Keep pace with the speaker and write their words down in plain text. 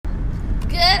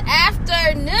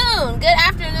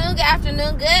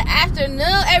Good afternoon,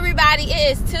 everybody.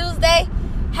 It is Tuesday.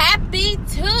 Happy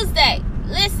Tuesday.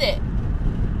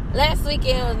 Listen, last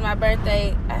weekend was my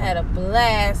birthday. I had a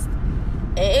blast.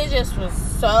 And it just was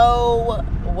so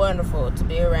wonderful to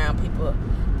be around people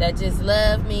that just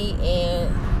love me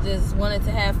and just wanted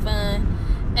to have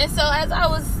fun. And so as I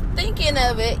was thinking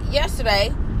of it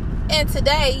yesterday and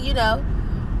today,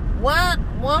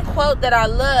 one quote that I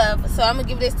love, so I'm going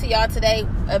to give this to y'all today,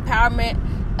 empowerment,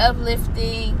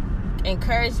 uplifting,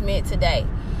 encouragement today.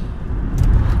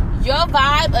 Your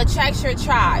vibe attracts your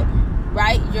tribe,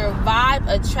 right? Your vibe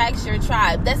attracts your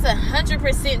tribe. That's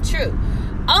 100% true.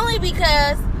 Only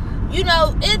because,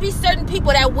 it'd be certain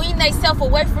people that wean themselves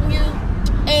away from you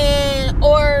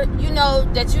or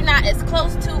that you're not as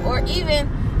close to, or even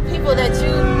people that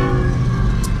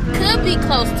you could be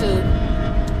close to,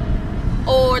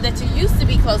 or that you used to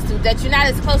be close to, that you're not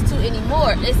as close to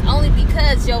anymore. It's only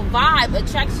because your vibe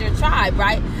attracts your tribe,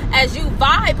 right? As you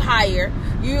vibe higher,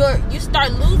 you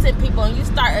start losing people and you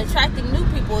start attracting new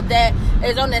people that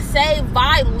is on the same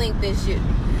vibe length as you.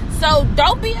 So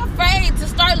don't be afraid to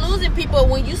start losing people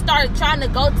when you start trying to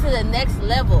go to the next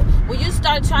level, when you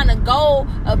start trying to go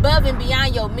above and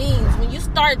beyond your means, when you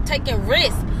start taking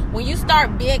risks, when you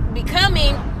start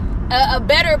becoming a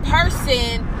better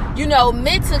person,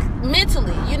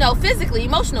 mentally, physically,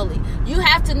 emotionally. You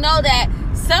have to know that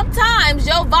sometimes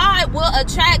your vibe will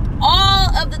attract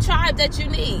all of the tribe that you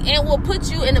need and will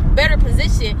put you in a better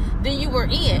position than you were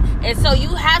in. And so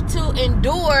you have to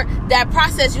endure that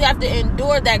process. You have to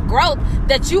endure that growth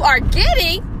that you are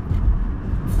getting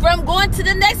from going to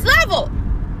the next level.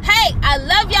 Hey, I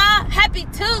love y'all. Happy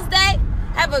Tuesday.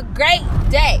 Have a great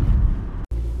day.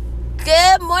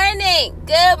 Good morning.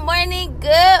 Good morning.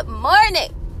 Good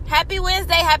morning. Happy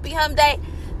Wednesday. Happy Hump Day.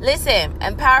 Listen,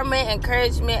 empowerment,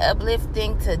 encouragement,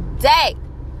 uplifting today.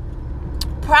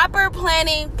 Proper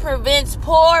planning prevents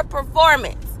poor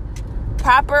performance.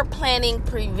 Proper planning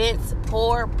prevents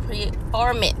poor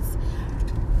performance.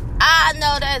 I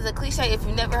know that is a cliche if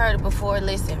you've never heard it before.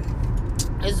 Listen,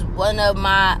 it's one of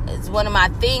my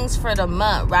things for the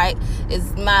month, right?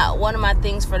 It's one of my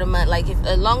things for the month. Like,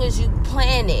 as long as you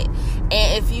plan it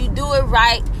and if you do it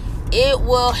right, it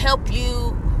will help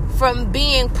you from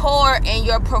being poor in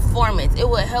your performance. It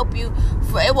will help you.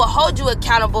 It will hold you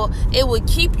accountable. It will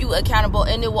keep you accountable,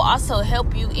 and it will also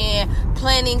help you in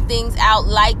planning things out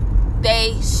like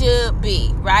they should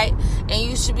be, right? And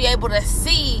you should be able to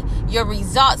see your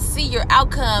results, see your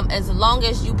outcome, as long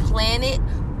as you plan it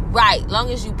right, long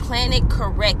as you plan it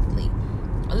correctly.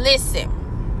 Listen,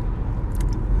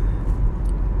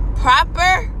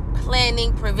 proper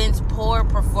planning prevents poor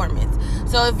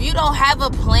performance. So if you don't have a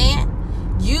plan,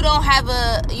 you don't have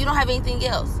anything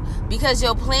else, because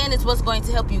your plan is what's going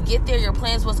to help you get there. Your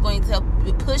plan is what's going to help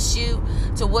you push you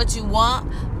to what you want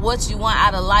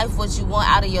out of life, what you want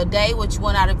out of your day, what you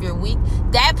want out of your week.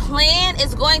 That plan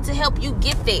is going to help you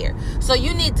get there. So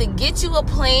you need to get you a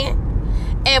plan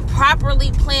and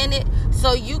properly plan it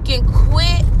so you can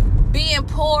quit being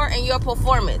poor in your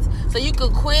performance. So you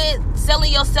can quit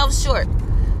selling yourself short.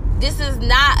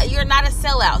 You're not a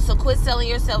sellout, so quit selling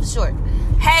yourself short.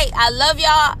 Hey, I love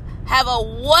y'all. Have a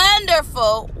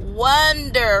wonderful,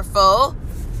 wonderful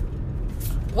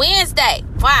Wednesday.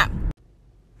 Wow.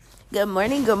 Good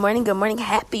morning, good morning, good morning.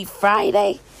 Happy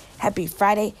Friday. Happy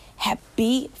Friday.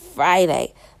 Happy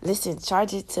Friday. Listen,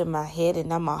 charge it to my head and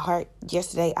not my heart.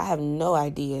 Yesterday, I have no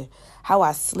idea how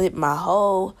I slipped my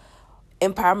whole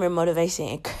empowerment, motivation,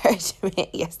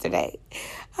 encouragement yesterday.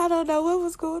 I don't know what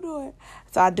was going on.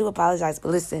 So I do apologize. But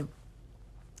listen,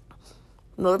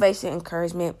 motivation,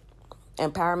 encouragement,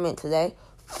 empowerment today.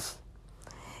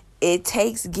 It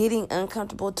takes getting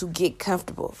uncomfortable to get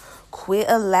comfortable. Quit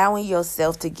allowing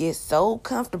yourself to get so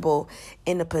comfortable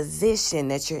in the position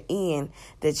that you're in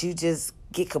that you just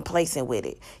get complacent with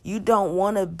it. You don't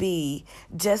want to be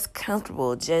just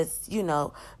comfortable, just,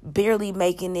 barely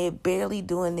making it, barely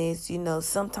doing this.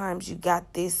 Sometimes you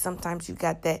got this, sometimes you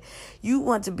got that. You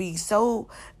want to be so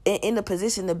in a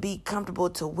position to be comfortable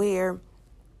to where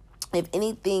if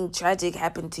anything tragic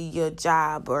happened to your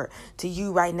job or to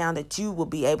you right now, that you will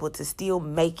be able to still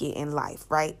make it in life,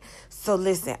 right? So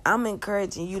listen, I'm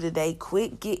encouraging you today,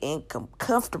 quit getting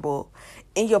comfortable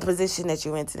in your position that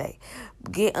you're in today.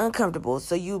 Get uncomfortable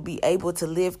so you'll be able to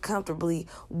live comfortably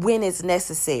when it's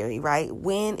necessary, right?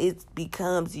 When it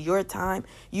becomes your time,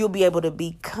 you'll be able to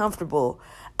be comfortable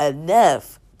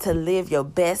enough to live your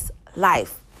best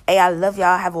life. Hey, I love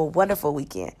y'all. Have a wonderful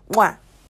weekend. Mwah.